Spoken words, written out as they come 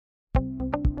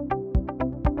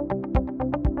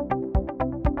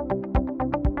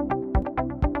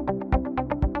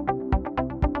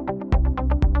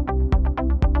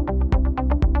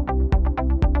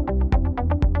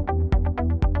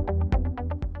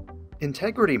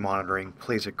Integrity monitoring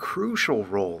plays a crucial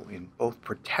role in both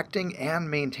protecting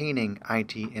and maintaining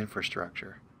IT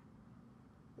infrastructure.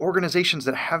 Organizations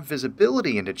that have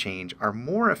visibility into change are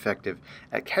more effective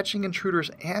at catching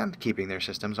intruders and keeping their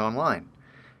systems online.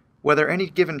 Whether any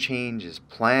given change is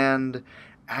planned,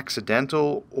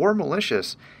 accidental, or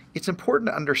malicious, it's important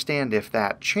to understand if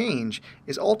that change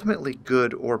is ultimately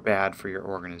good or bad for your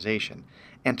organization.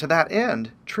 And to that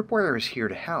end, Tripwire is here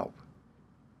to help.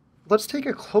 Let's take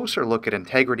a closer look at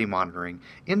integrity monitoring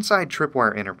inside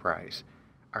Tripwire Enterprise,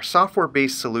 our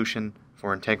software-based solution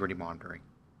for integrity monitoring.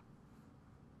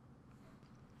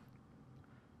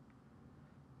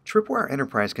 Tripwire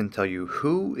Enterprise can tell you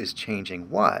who is changing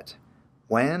what,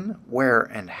 when, where,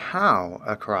 and how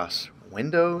across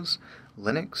Windows,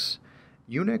 Linux,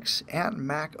 Unix, and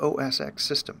Mac OS X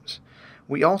systems.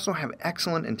 We also have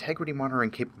excellent integrity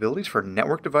monitoring capabilities for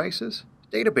network devices,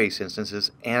 database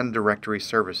instances, and directory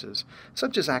services,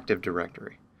 such as Active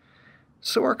Directory.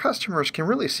 So our customers can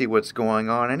really see what's going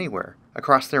on anywhere,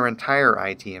 across their entire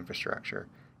IT infrastructure,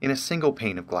 in a single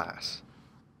pane of glass.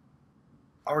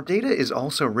 Our data is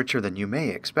also richer than you may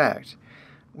expect.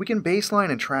 We can baseline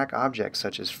and track objects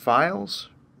such as files,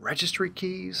 registry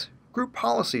keys, group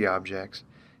policy objects,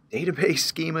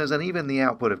 database schemas, and even the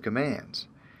output of commands.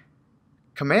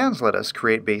 Commands let us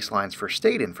create baselines for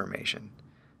state information,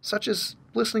 such as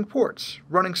listening ports,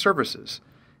 running services,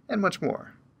 and much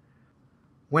more.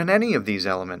 When any of these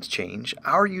elements change,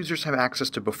 our users have access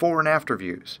to before and after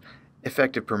views,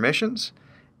 effective permissions,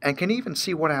 and can even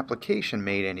see what application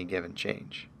made any given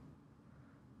change.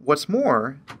 What's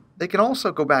more, they can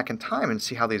also go back in time and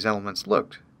see how these elements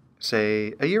looked,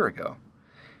 say, a year ago.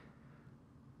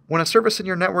 When a service in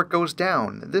your network goes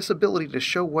down, this ability to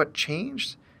show what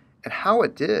changed and how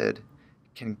it did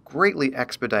can greatly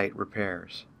expedite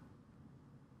repairs.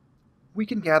 We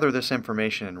can gather this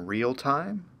information in real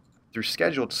time, through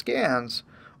scheduled scans,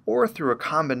 or through a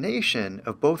combination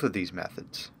of both of these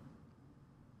methods.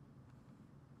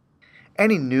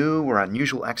 Any new or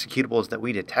unusual executables that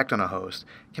we detect on a host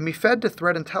can be fed to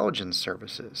threat intelligence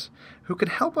services, who can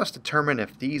help us determine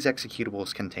if these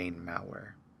executables contain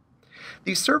malware.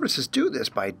 These services do this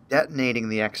by detonating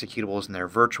the executables in their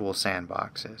virtual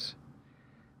sandboxes.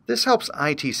 This helps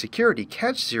IT security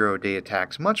catch zero-day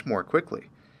attacks much more quickly,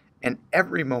 and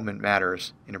every moment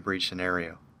matters in a breach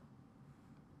scenario.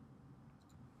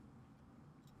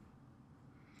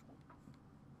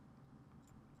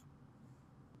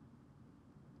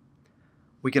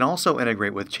 We can also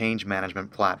integrate with change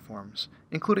management platforms,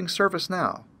 including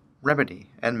ServiceNow, Remedy,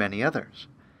 and many others,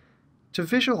 to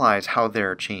visualize how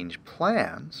their change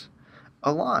plans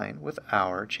align with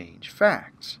our change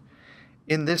facts.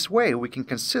 In this way, we can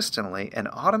consistently and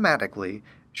automatically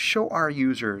show our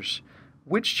users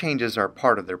which changes are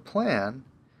part of their plan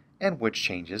and which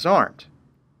changes aren't,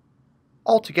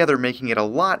 altogether making it a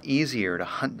lot easier to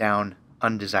hunt down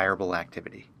undesirable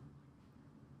activity.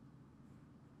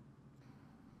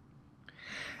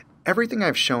 Everything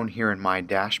I've shown here in my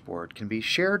dashboard can be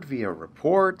shared via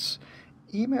reports,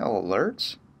 email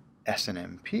alerts,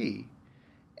 SNMP,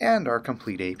 and our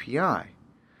complete API.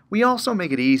 We also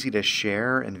make it easy to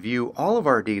share and view all of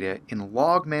our data in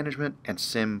log management and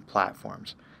SIM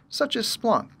platforms, such as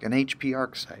Splunk and HP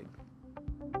ArcSight.